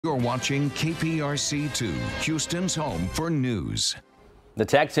You're watching KPRC2, Houston's home for news. The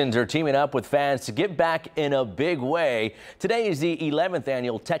Texans are teaming up with fans to give back in a big way. Today is the 11th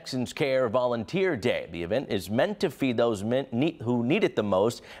annual Texans Care Volunteer Day. The event is meant to feed those who need it the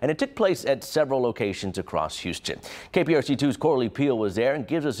most, and it took place at several locations across Houston. KPRC2's Coralie Peel was there and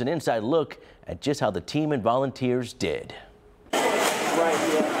gives us an inside look at just how the team and volunteers did.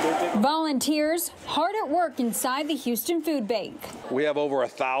 Volunteers hard at work inside the Houston Food Bank. We have over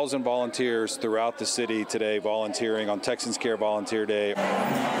 1,000 volunteers throughout the city today volunteering on Texans Care Volunteer Day.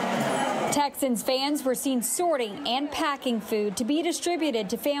 Texans fans were seen sorting and packing food to be distributed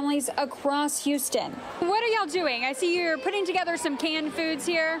to families across Houston. What are y'all doing? I see you're putting together some canned foods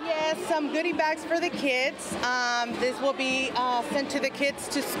here. Yes, some goodie bags for the kids. This will be sent to the kids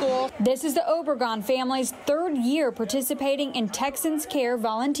to school. This is the Obregon family's third year participating in Texans Care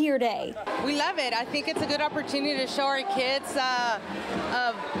Volunteer Day. We love it. I think it's a good opportunity to show our kids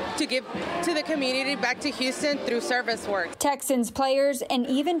to give to the community back to Houston through service work. Texans players and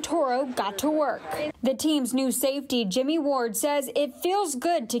even Toro got to work. The team's new safety, Jimmy Ward, says it feels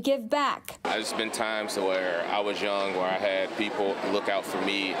good to give back. There's been times where I was young, where I had people look out for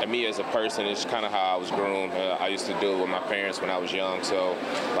me. And me as a person, it's kind of how I was groomed. I used to do it with my parents when I was young. So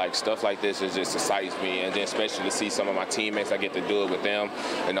like stuff like this is just excites me. And then especially to see some of my teammates, I get to do it with them.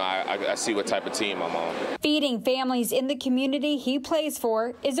 You know, I see what type of team I'm on. Feeding families in the community he plays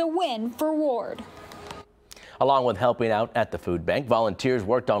for is a win for Ward. Along with helping out at the food bank, volunteers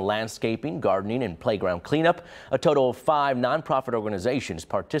worked on landscaping, gardening, and playground cleanup. A total of 5 nonprofit organizations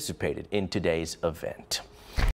participated in today's event.